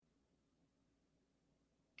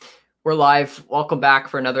We're live. Welcome back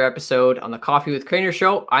for another episode on the Coffee with Craner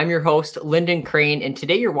show. I'm your host, Lyndon Crane, and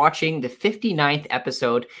today you're watching the 59th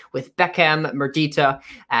episode with Bekim Merdita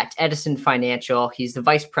at Edison Financial. He's the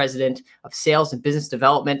Vice President of Sales and Business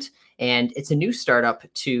Development, and it's a new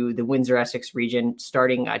startup to the Windsor-Essex region,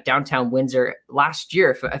 starting downtown Windsor last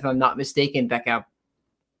year, if I'm not mistaken, Bekim.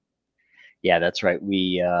 Yeah, that's right.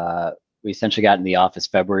 We essentially got in the office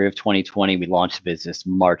February of 2020. We launched the business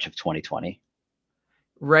March of 2020.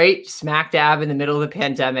 Right smack dab in the middle of the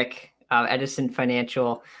pandemic, Edison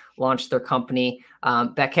Financial launched their company.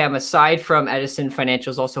 Bekim, aside from Edison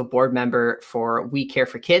Financial, is also a board member for We Care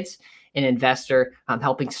for Kids, an investor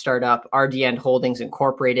helping start up RDN Holdings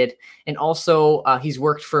Incorporated. And also he's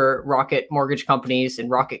worked for Rocket Mortgage Companies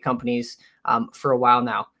and Rocket Companies for a while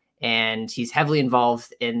now. And he's heavily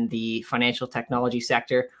involved in the financial technology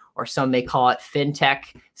sector, or some may call it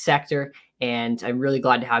Fintech sector. And I'm really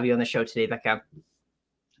glad to have you on the show today, Bekim.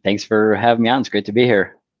 Thanks for having me on. It's great to be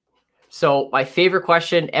here. So my favorite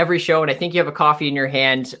question every show, and I think you have a coffee in your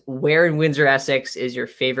hand. Where in Windsor-Essex is your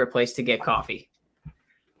favorite place to get coffee?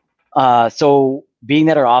 So being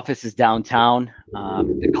that our office is downtown,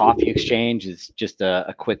 the coffee exchange is just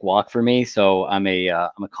a quick walk for me. So I'm a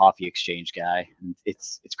coffee exchange guy.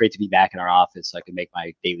 It's great to be back in our office so I can make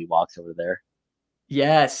my daily walks over there.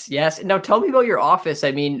 Yes. Now tell me about your office.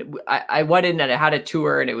 I mean, I went in and I had a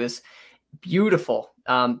tour and it was beautiful.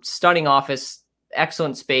 Stunning office,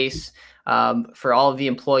 excellent space for all of the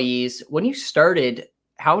employees. When you started,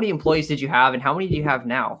 how many employees did you have and how many do you have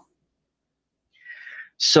now?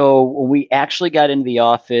 So when we actually got into the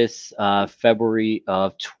office, February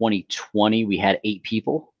of 2020, we had 8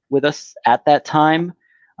 people with us at that time.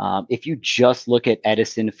 If you just look at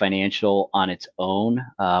Edison Financial on its own,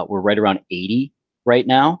 we're right around 80 right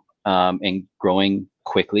now, and growing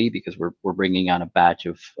quickly because we're bringing on a batch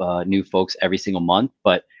of new folks every single month.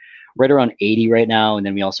 But right around 80 right now, and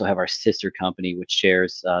then we also have our sister company, which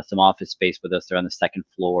shares some office space with us. They're on the second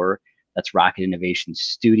floor. That's Rocket Innovation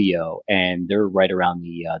Studio, and they're right around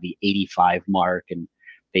the 85 mark, and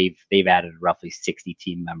they've added roughly 60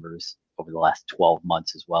 team members over the last 12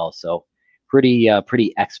 months as well. So pretty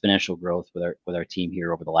exponential growth with our team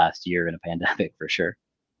here over the last year in a pandemic for sure.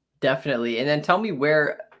 Definitely. And then tell me,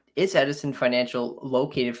 where is Edison Financial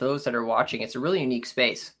located for those that are watching? It's a really unique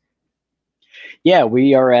space. Yeah,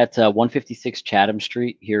 we are at 156 Chatham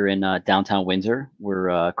Street here in downtown Windsor.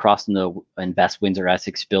 We're crossing the Invest Windsor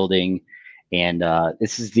Essex building, and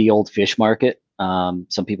this is the old fish market.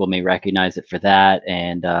 Some people may recognize it for that,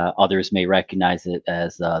 and others may recognize it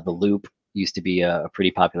as the Loop. Used to be a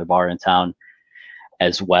pretty popular bar in town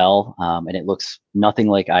as well, and it looks nothing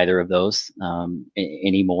like either of those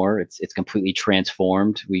anymore. It's completely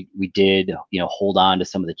transformed. We did hold on to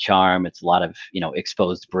some of the charm. It's a lot of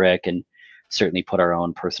exposed brick, and certainly put our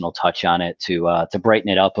own personal touch on it to brighten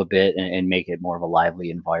it up a bit and make it more of a lively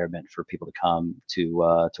environment for people to come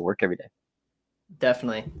to work every day.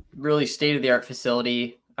 Definitely. Really state-of-the-art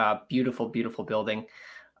facility. Beautiful building.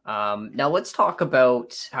 Now let's talk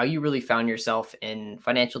about how you really found yourself in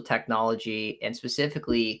financial technology and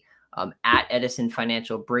specifically at Edison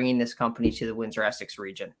Financial, bringing this company to the Windsor-Essex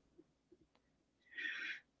region.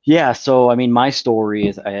 Yeah, so I mean, my story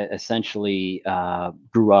is I essentially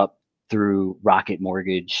grew up through Rocket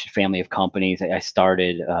Mortgage family of companies. I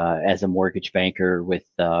started as a mortgage banker with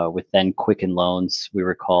then Quicken Loans. We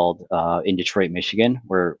were called in Detroit, Michigan,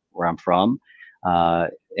 where I'm from,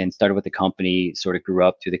 and started with the company. Sort of grew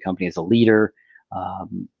up through the company as a leader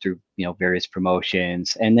through various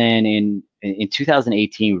promotions, and then in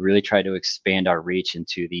 2018 we really tried to expand our reach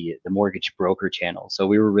into the mortgage broker channel. So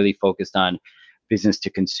we were really focused on business to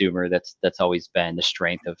consumer. That's always been the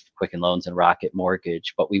strength of Quicken Loans and Rocket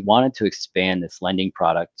Mortgage. But we wanted to expand this lending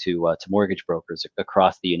product to mortgage brokers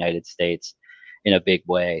across the United States in a big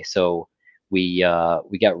way. So we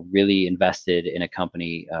got really invested in a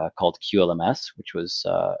company called QLMS, which was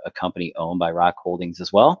a company owned by Rock Holdings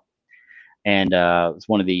as well, and it was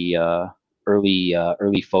one of the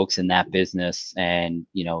early folks in that business, and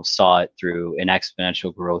saw it through an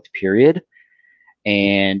exponential growth period.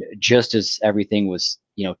 And just as everything was,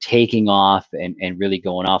 taking off and really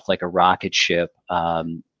going off like a rocket ship, a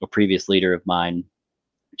previous leader of mine,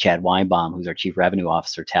 Chad Weinbaum, who's our chief revenue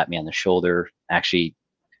officer, tapped me on the shoulder, actually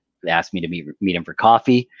asked me to meet him for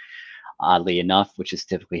coffee, oddly enough, which is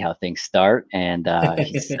typically how things start. And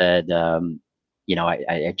he said,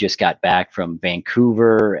 I just got back from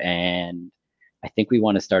Vancouver, and I think we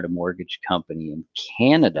want to start a mortgage company in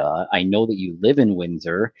Canada. I know that you live in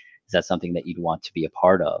Windsor. Is that something that you'd want to be a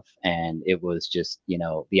part of? And it was just,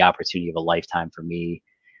 the opportunity of a lifetime for me.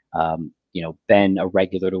 Been a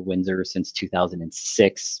regular to Windsor since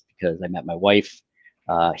 2006 because I met my wife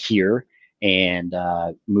here and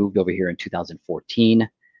moved over here in 2014.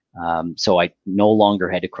 So I no longer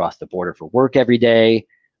had to cross the border for work every day.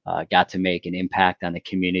 Got to make an impact on the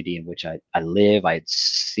community in which I live. I had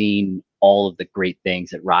seen all of the great things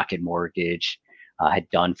that Rocket Mortgage had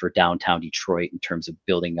done for downtown Detroit in terms of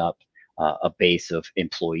building up a base of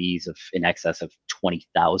employees of in excess of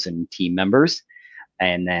 20,000 team members,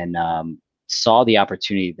 and then saw the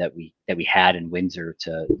opportunity that we had in Windsor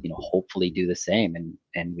to hopefully do the same,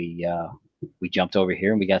 and we jumped over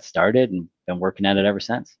here and we got started and been working at it ever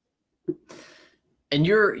since. And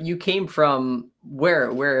you came from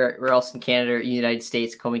where else in Canada or United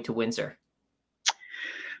States coming to Windsor?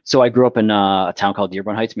 So I grew up in a town called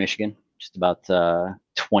Dearborn Heights, Michigan, just about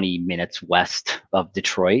 20 minutes west of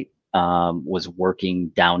Detroit. Was working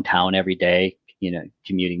downtown every day,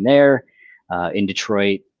 commuting there in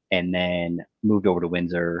Detroit, and then moved over to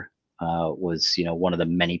Windsor. Was one of the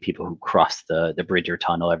many people who crossed the bridge or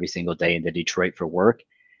tunnel every single day into Detroit for work.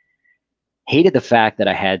 Hated the fact that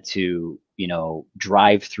I had to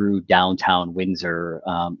drive through downtown Windsor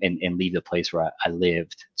and leave the place where I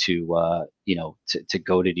lived to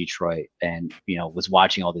go to Detroit, and was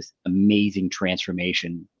watching all this amazing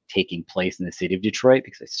transformation taking place in the city of Detroit,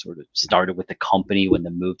 because I sort of started with the company when the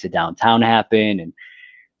move to downtown happened, and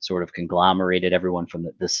sort of conglomerated everyone from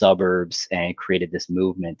the suburbs and created this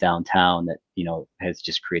movement downtown that has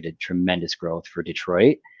just created tremendous growth for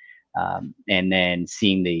Detroit. And then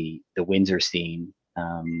seeing the Windsor scene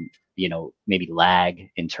maybe lag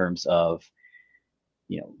in terms of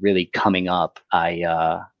really coming up,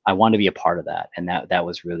 I wanted to be a part of that, and that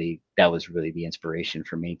was really the inspiration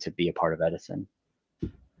for me to be a part of Edison.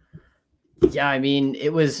 Yeah, I mean,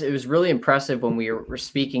 it was really impressive when we were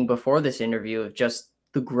speaking before this interview of just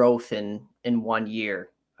the growth in 1 year.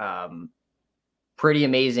 Pretty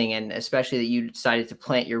amazing, and especially that you decided to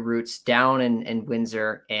plant your roots down in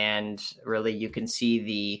Windsor, and really you can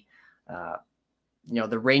see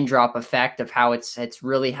the raindrop effect of how it's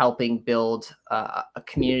really helping build a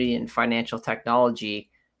community in financial technology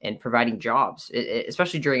and providing jobs,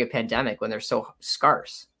 especially during a pandemic when they're so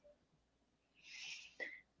scarce.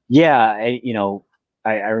 Yeah, I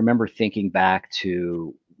remember thinking back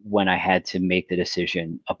to when I had to make the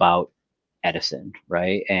decision about Edison,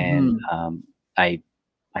 right? And I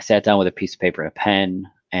sat down with a piece of paper and a pen,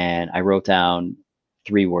 and I wrote down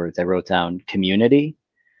 3 words. I wrote down community,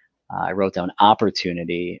 I wrote down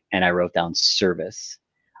opportunity, and I wrote down service.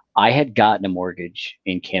 I had gotten a mortgage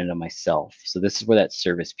in Canada myself, so this is where that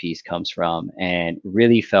service piece comes from, and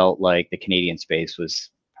really felt like the Canadian space was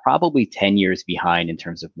probably 10 years behind in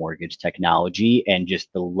terms of mortgage technology and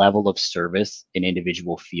just the level of service an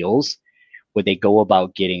individual feels when they go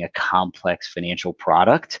about getting a complex financial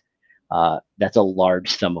product. That's a large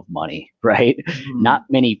sum of money, right? Not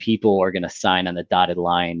many people are going to sign on the dotted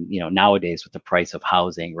line, nowadays with the price of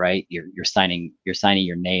housing, right? You're signing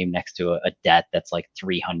your name next to a debt that's like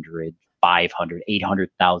 $300, $500,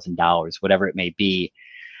 $800,000, whatever it may be.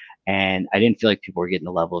 And I didn't feel like people were getting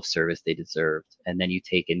the level of service they deserved. And then you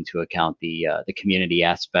take into account the community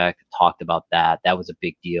aspect. Talked about that. That was a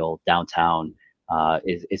big deal. Downtown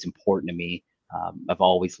is important to me. I've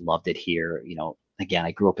always loved it here. Again,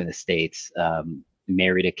 I grew up in the States,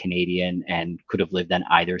 married a Canadian, and could have lived on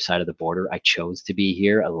either side of the border. I chose to be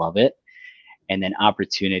here. I love it. And then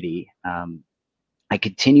opportunity. I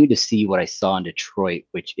continue to see what I saw in Detroit,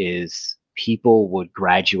 which is people would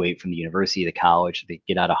graduate from the university, the college, they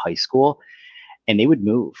get out of high school, and they would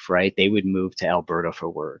move, right? They would move to Alberta for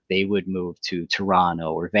work. They would move to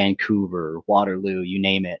Toronto or Vancouver, Waterloo, you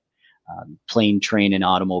name it. Plane, train, and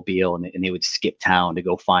automobile, and they would skip town to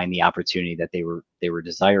go find the opportunity that they were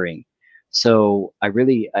desiring. So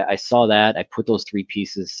I saw that. I put those 3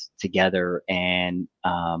 pieces together, and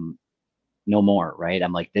no more, right?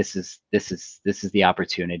 I'm like, this is the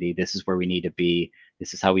opportunity. This is where we need to be.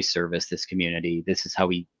 This is how we service this community. This is how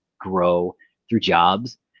we grow through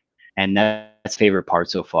jobs. And that's favorite part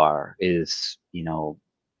so far is,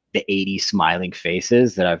 the 80 smiling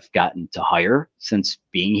faces that I've gotten to hire since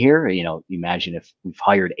being here. Imagine if we've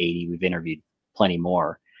hired 80, we've interviewed plenty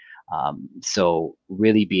more. So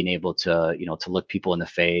really being able to, to look people in the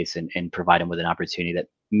face and provide them with an opportunity that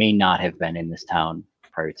may not have been in this town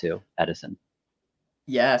prior to Edison.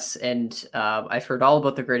 Yes, and I've heard all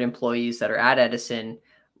about the great employees that are at Edison.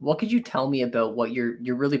 What could you tell me about what you're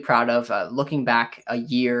really proud of, looking back a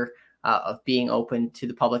year of being open to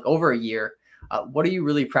the public, over a year? What are you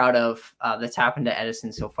really proud of that's happened to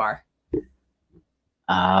Edison so far?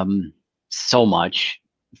 So much.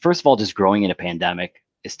 First of all, just growing in a pandemic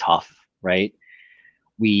is tough, right?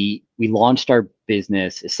 We launched our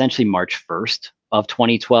business essentially March 1st of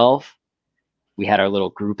 2012. We had our little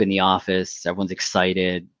group in the office. Everyone's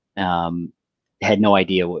excited. Had no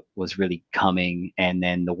idea what was really coming, and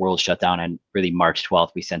then the world shut down. And really, March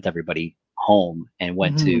 12th, we sent everybody home and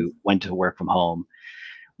went to work from home.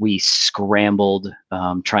 We scrambled,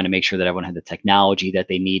 trying to make sure that everyone had the technology that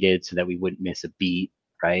they needed so that we wouldn't miss a beat.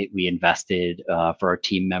 Right? We invested for our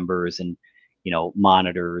team members and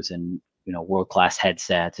monitors and world-class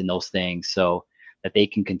headsets and those things so that they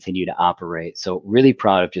can continue to operate. So really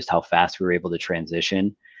proud of just how fast we were able to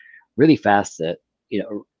transition. Really fast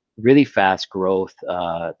really fast growth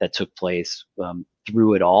that took place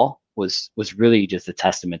through it all was really just a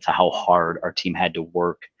testament to how hard our team had to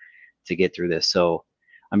work to get through this. So,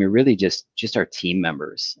 I mean, really just our team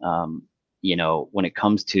members, when it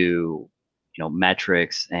comes to,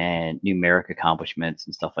 metrics and numeric accomplishments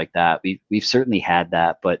and stuff like that, we've certainly had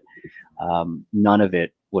that, but none of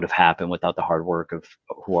it would have happened without the hard work of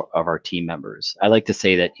our team members. I like to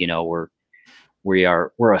say that,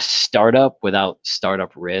 we're a startup without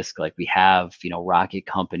startup risk. Like we have, rocket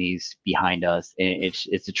companies behind us, and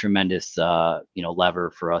it's a tremendous,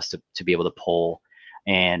 lever for us to be able to pull.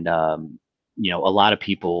 And, a lot of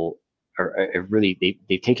people are really,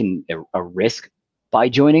 they've taken a risk by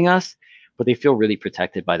joining us, but they feel really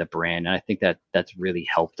protected by the brand. And I think that's really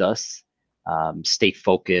helped us stay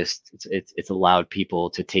focused. It's allowed people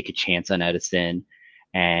to take a chance on Edison,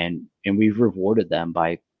 and we've rewarded them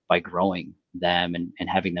by growing them and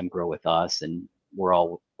having them grow with us, and we're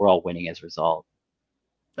all winning as a result.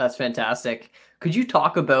 That's fantastic. Could you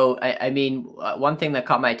talk about, one thing that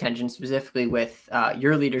caught my attention specifically with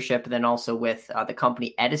your leadership and then also with the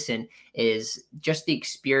company Edison is just the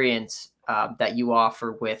experience that you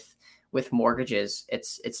offer with mortgages.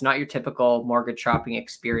 It's not your typical mortgage shopping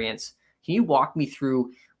experience. Can you walk me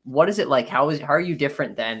through what is it like? How are you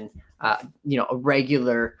different than a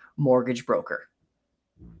regular mortgage broker?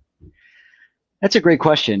 That's a great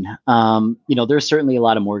question. There's certainly a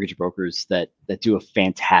lot of mortgage brokers that do a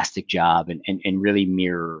fantastic job and really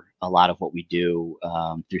mirror a lot of what we do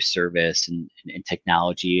through service and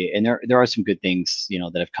technology. And there are some good things,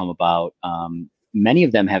 that have come about. Many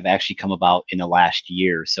of them have actually come about in the last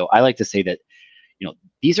year. So I like to say that,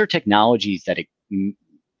 these are technologies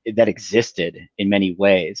that existed in many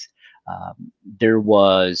ways. There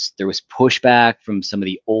was pushback from some of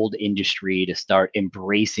the old industry to start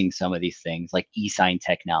embracing some of these things like e-sign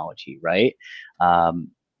technology, right?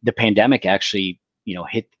 The pandemic actually,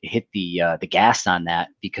 hit the gas on that,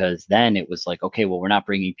 because then it was like, okay, well, we're not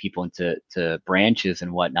bringing people into branches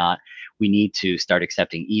and whatnot. We need to start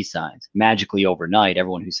accepting e-signs. Magically overnight,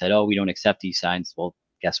 everyone who said, oh, we don't accept e-signs, well,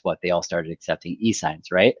 guess what? They all started accepting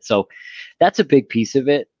e-signs, right? So that's a big piece of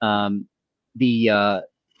it. The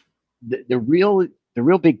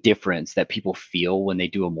real big difference that people feel when they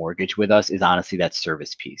do a mortgage with us is honestly that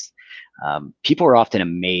service piece. People are often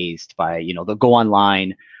amazed by, they'll go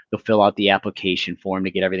online, they'll fill out the application form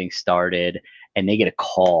to get everything started, and they get a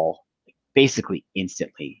call basically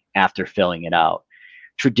instantly after filling it out.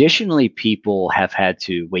 Traditionally, people have had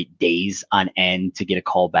to wait days on end to get a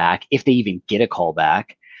call back, if they even get a call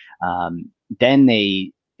back. Then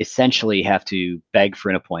they essentially have to beg for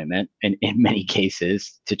an appointment, and in many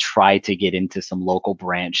cases to try to get into some local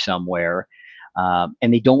branch somewhere.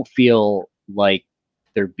 And they don't feel like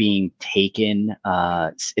they're being taken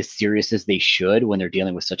as serious as they should when they're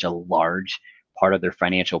dealing with such a large part of their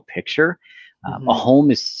financial picture. A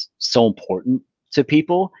home is so important to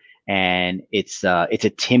people, and it's a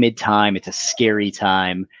timid time, it's a scary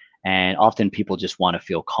time, and often people just want to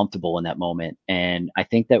feel comfortable in that moment. And I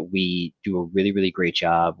think that we do a really, really great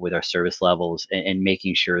job with our service levels and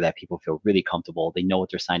making sure that people feel really comfortable. They know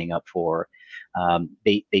what they're signing up for.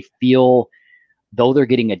 They feel, though they're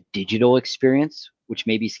getting a digital experience, which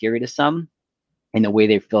may be scary to some, in the way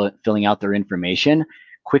they're filling out their information,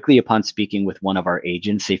 quickly upon speaking with one of our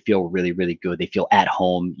agents, they feel really, really good. They feel at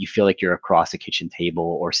home. You feel like you're across a kitchen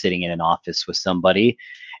table or sitting in an office with somebody.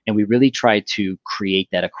 And we really try to create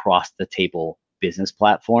that across the table business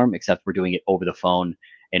platform, except we're doing it over the phone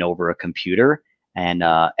and over a computer. And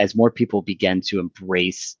as more people begin to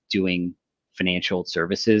embrace doing financial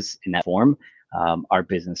services in that form, our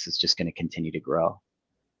business is just going to continue to grow.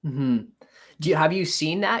 Have you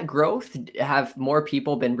seen that growth? Have more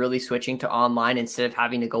people been really switching to online instead of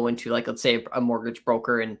having to go into, like, let's say, a mortgage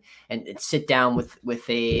broker and sit down with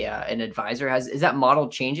an advisor? Is that model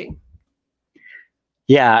changing?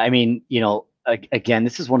 Yeah, I mean, again,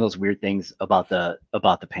 this is one of those weird things about the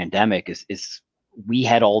pandemic is we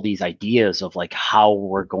had all these ideas of like how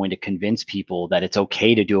we're going to convince people that it's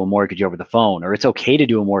okay to do a mortgage over the phone, or it's okay to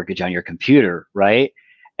do a mortgage on your computer, right?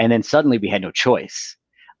 And then suddenly we had no choice.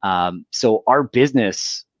 So our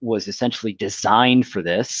business was essentially designed for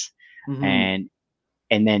this, Hmm. and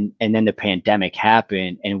and then the pandemic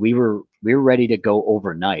happened, and we were ready to go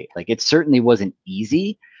overnight. Like, it certainly wasn't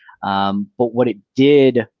easy, but what it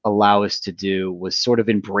did allow us to do was sort of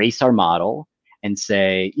embrace our model and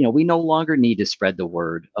say, we no longer need to spread the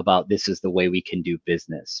word about this is the way we can do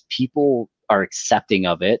business. People are accepting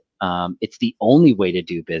of it. It's the only way to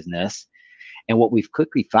do business. And what we've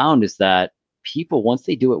quickly found is that people, once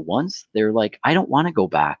they do it once, they're like, I don't want to go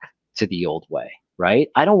back to the old way, right?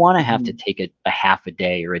 I don't want to have to Hmm. take a half a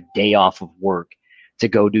day or a day off of work to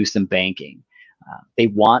go do some banking. They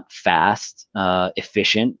want fast,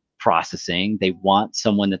 efficient processing. They want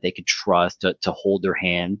someone that they could trust to hold their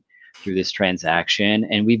hand through this transaction.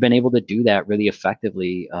 And we've been able to do that really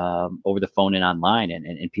effectively over the phone and online.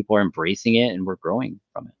 And people are embracing it, and we're growing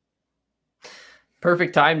from it.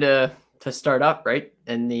 Perfect time to start up, right?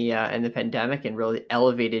 In the pandemic, and really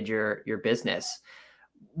elevated your business.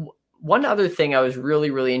 One other thing I was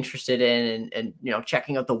really interested in, and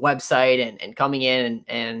checking out the website and coming in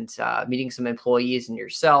and meeting some employees and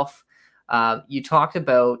yourself. You talked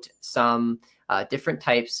about some different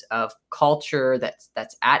types of culture that's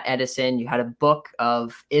at Edison. You had a book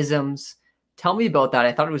of isms. Tell me about that.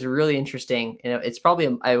 I thought it was really interesting. It's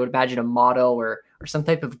probably, I would imagine, a motto or some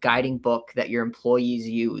type of guiding book that your employees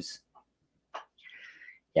use.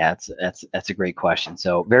 Yeah, that's a great question.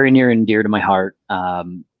 So, very near and dear to my heart.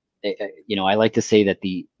 I like to say that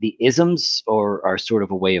the isms are sort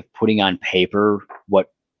of a way of putting on paper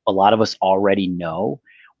what a lot of us already know,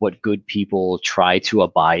 what good people try to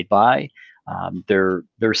abide by. They're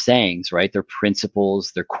sayings, right? They're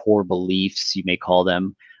principles, they're core beliefs, you may call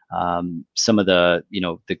them. Some of the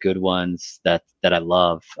good ones that I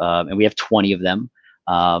love, and we have 20 of them.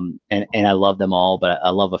 And I love them all, but I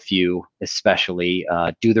love a few especially.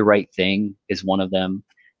 Do the right thing is one of them.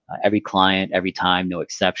 Every client, every time, no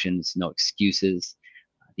exceptions, no excuses.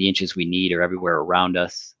 The inches we need are everywhere around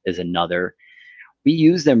us is another. We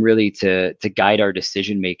use them really to guide our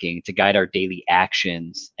decision making, to guide our daily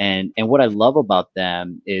actions. And what I love about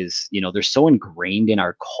them is, they're so ingrained in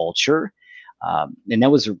our culture. And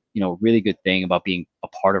that was a really good thing about being a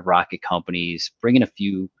part of Rocket Companies, bringing a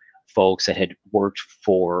few folks that had worked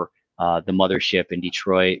for the mothership in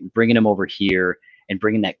Detroit, bringing them over here and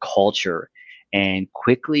bringing that culture. And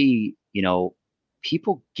quickly,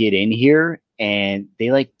 people get in here and they,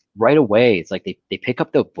 like, right away, it's like they pick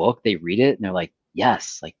up the book, they read it, and they're like,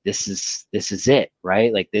 yes, like, this is it,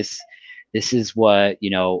 right? Like, this is what,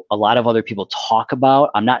 a lot of other people talk about.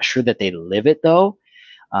 I'm not sure that they live it, though.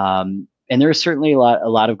 And there are certainly a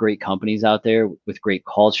lot of great companies out there with great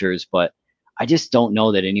cultures, but I just don't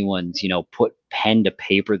know that anyone's, put pen to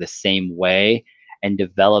paper the same way and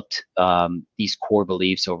developed these core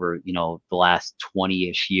beliefs over, the last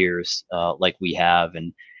 20-ish years, like we have.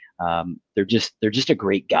 And they're just a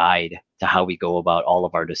great guide to how we go about all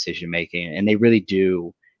of our decision making, and they really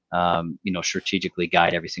do, strategically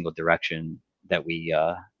guide every single direction that we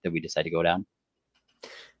decide to go down.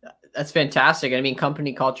 That's fantastic. I mean,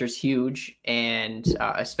 company culture is huge, and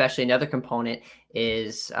especially another component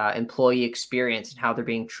is employee experience and how they're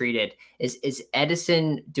being treated. Is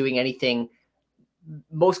Edison doing anything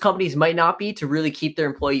most companies might not be to really keep their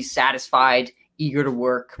employees satisfied, eager to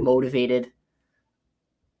work, motivated?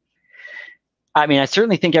 I mean, I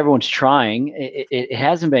certainly think everyone's trying. It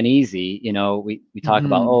hasn't been easy. We talk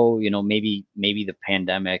about, Hmm. oh, maybe the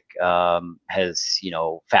pandemic has,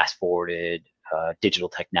 fast forwarded digital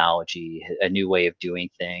technology, a new way of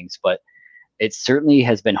doing things, but it certainly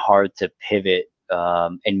has been hard to pivot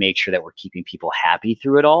and make sure that we're keeping people happy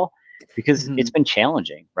through it all, because it's Hmm. been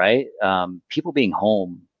challenging, right? People being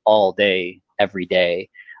home all day, every day,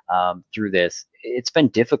 through this, it's been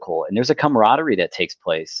difficult, and there's a camaraderie that takes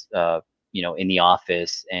place, in the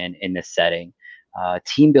office and in this setting.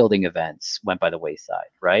 Team building events went by the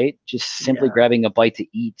wayside, right? Just simply Yeah. grabbing a bite to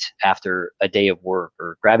eat after a day of work,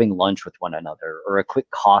 or grabbing lunch with one another, or a quick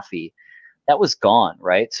coffee, that was gone,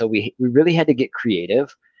 right? So we really had to get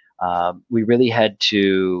creative. We really had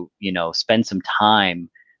to, spend some time.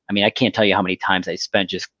 I mean, I can't tell you how many times I spent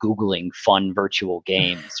just Googling fun virtual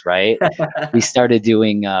games, right? We started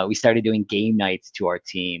doing game nights to our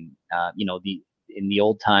team. The in the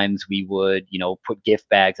old times, we would, put gift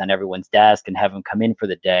bags on everyone's desk and have them come in for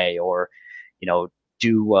the day, or, you know,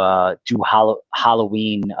 do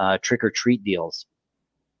Halloween trick or treat deals.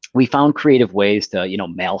 We found creative ways to,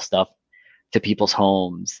 mail stuff to people's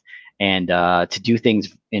homes, and to do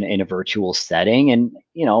things in a virtual setting. And,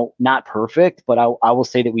 not perfect, but I will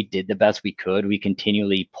say that we did the best we could. We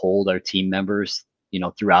continually polled our team members,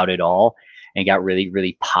 throughout it all, and got really,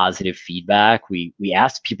 really positive feedback. We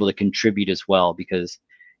asked people to contribute as well, because,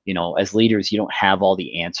 as leaders, you don't have all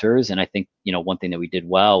the answers. And I think, one thing that we did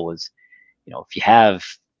well was, if you have,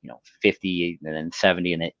 50 and then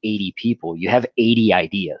 70 and then 80 people, you have 80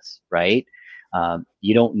 ideas, right?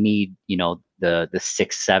 You don't need, the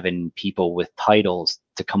 6, 7 people with titles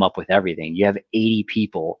to come up with everything. You have 80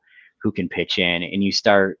 people who can pitch in, and you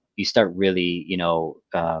start really,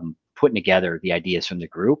 putting together the ideas from the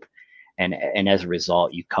group. And as a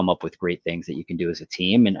result, you come up with great things that you can do as a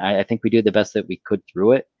team. And I think we did the best that we could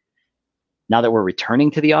through it. Now that we're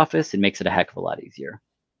returning to the office, it makes it a heck of a lot easier.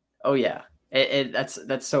 Oh yeah,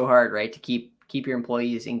 that's so hard, right? To keep your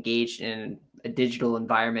employees engaged in a digital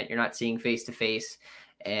environment you're not seeing face to face,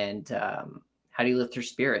 and how do you lift their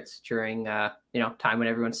spirits during time when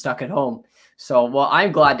everyone's stuck at home? So, well,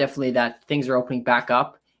 I'm glad definitely that things are opening back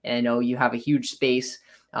up, and I know you have a huge space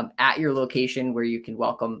at your location where you can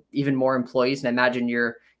welcome even more employees, and I imagine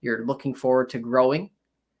you're looking forward to growing.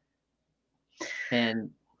 And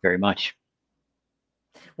very much.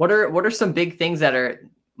 What are some big things that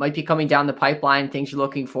might be coming down the pipeline, things you're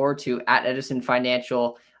looking forward to at Edison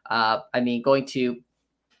Financial? Going to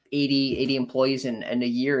 80 employees in a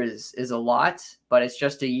year is a lot, but it's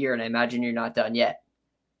just a year, and I imagine you're not done yet.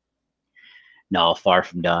 No, far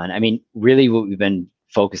from done. Really what we've been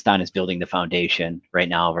focused on is building the foundation right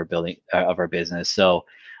now of our business. So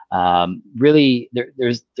really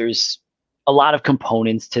there's a lot of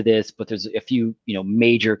components to this, but there's a few,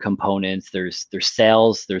 major components. There's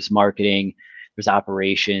sales, there's marketing, there's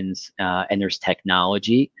operations, and there's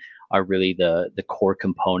technology are really the core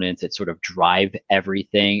components that sort of drive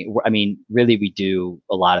everything. Really we do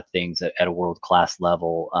a lot of things at a world-class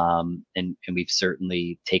level. And we've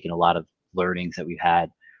certainly taken a lot of learnings that we've had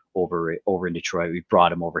over in Detroit. We've brought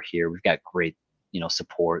them over here. We've got great,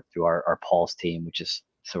 support through our Pulse team, which is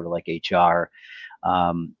sort of like HR.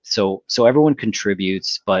 So everyone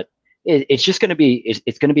contributes, but it's just going to be,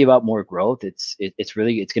 it's going to be about more growth. It's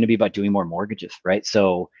going to be about doing more mortgages, right?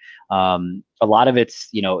 So, a lot of it's,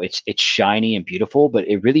 it's shiny and beautiful, but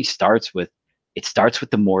it really starts with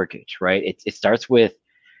the mortgage, right? It starts with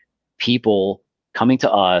people coming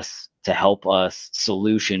to us to help us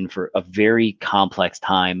solution for a very complex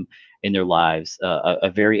time in their lives, a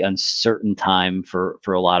very uncertain time for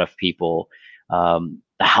a lot of people. The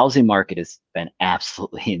housing market has been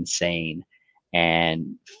absolutely insane,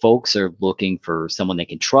 and folks are looking for someone they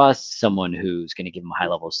can trust, someone who's going to give them a high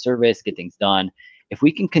level of service, get things done. If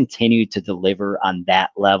we can continue to deliver on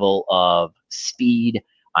that level of speed,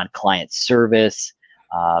 on client service,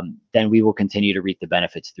 then we will continue to reap the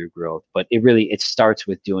benefits through growth. But it starts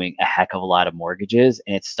with doing a heck of a lot of mortgages,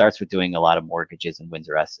 and it starts with doing a lot of mortgages in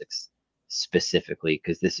Windsor, Essex specifically,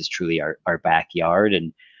 because this is truly our backyard.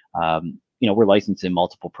 And we're licensed in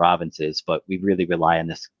multiple provinces, but we really rely on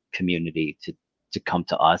this community to come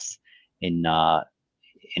to us in a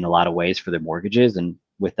lot of ways for their mortgages, and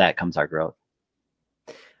with that comes our growth.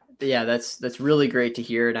 Yeah, that's really great to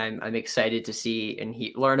hear, and I'm excited to see and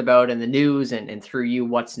learn about in the news and through you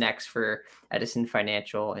what's next for Edison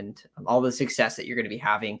Financial and all the success that you're going to be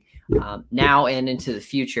having now and into the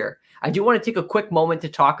future. I do want to take a quick moment to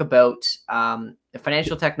talk about the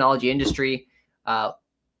financial technology industry,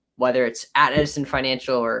 whether it's at Edison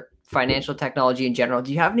Financial or financial technology in general.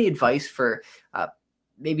 Do you have any advice for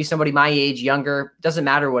maybe somebody my age, younger, doesn't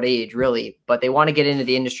matter what age really, but they want to get into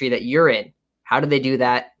the industry that you're in? How do they do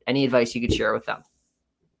that? Any advice you could share with them?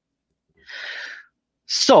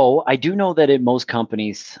 So I do know that in most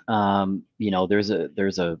companies, there's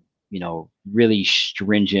a really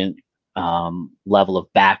stringent level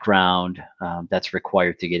of background that's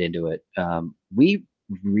required to get into it. We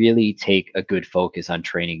really take a good focus on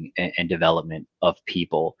training and development of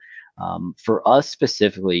people. For us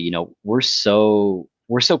specifically, we're so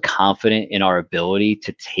confident in our ability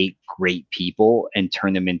to take great people and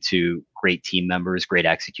turn them into great team members, great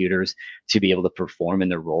executors, to be able to perform in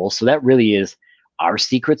their roles. So that really is our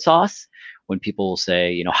secret sauce. When people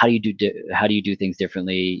say, how do you do things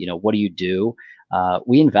differently? What do you do?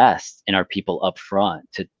 We invest in our people up front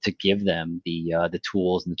to give them the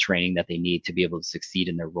tools and the training that they need to be able to succeed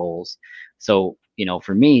in their roles. So,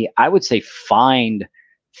 for me, I would say find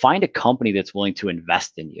a company that's willing to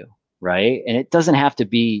invest in you, right? And it doesn't have to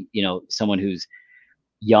be, someone who's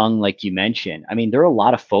young, like you mentioned. There are a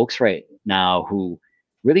lot of folks right now who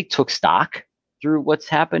really took stock through what's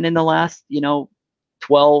happened in the last,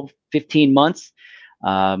 12, 15 months,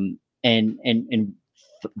 and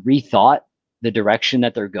rethought the direction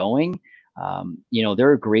that they're going.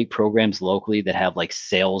 There are great programs locally that have like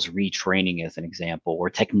sales retraining as an example,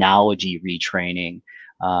 or technology retraining.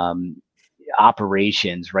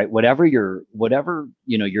 operations, right? Whatever you're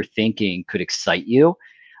thinking could excite you.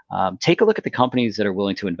 Take a look at the companies that are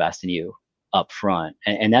willing to invest in you up front.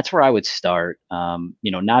 And that's where I would start.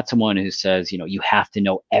 Not someone who says, you have to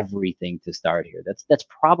know everything to start here. That's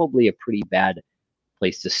probably a pretty bad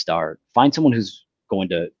place to start. Find someone who's going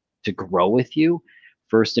to grow with you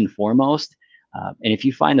first and foremost. And if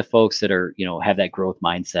you find the folks that are, have that growth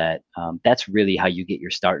mindset, that's really how you get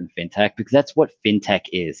your start in fintech, because that's what fintech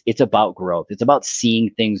is. It's about growth. It's about seeing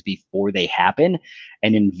things before they happen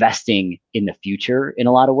and investing in the future in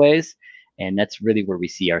a lot of ways. And that's really where we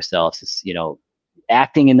see ourselves as,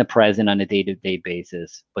 acting in the present on a day-to-day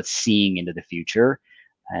basis, but seeing into the future.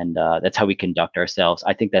 And that's how we conduct ourselves.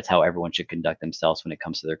 I think that's how everyone should conduct themselves when it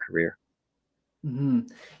comes to their career. Mm-hmm.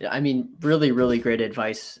 I mean, really, really great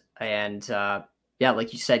advice. And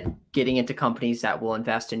like you said, getting into companies that will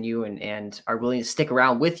invest in you and are willing to stick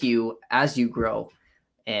around with you as you grow,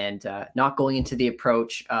 and not going into the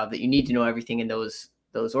approach that you need to know everything in those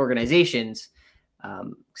organizations,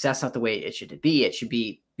 because that's not the way it should be. It should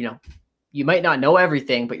be, you might not know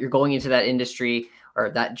everything, but you're going into that industry or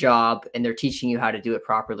that job, and they're teaching you how to do it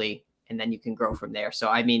properly, and then you can grow from there. So,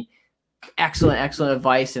 I mean, excellent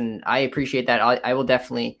advice, and I appreciate that. I will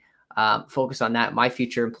definitely focus on that in my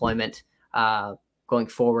future employment going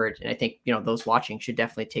forward, and I think those watching should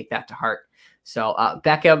definitely take that to heart. So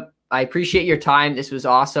Bekim, I appreciate your time. This was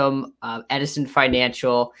awesome. Edison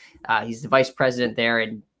Financial, he's the vice president there,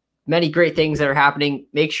 and many great things that are happening.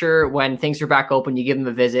 Make sure when things are back open, you give him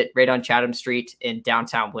a visit right on Chatham Street in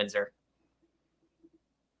downtown Windsor.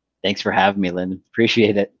 Thanks for having me, Lyndon.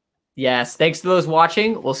 Appreciate it. Yes. Thanks to those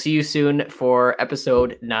watching. We'll see you soon for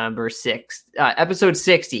episode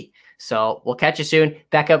 60. So we'll catch you soon.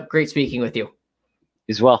 Bekim, great speaking with you.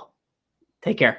 As well. Take care.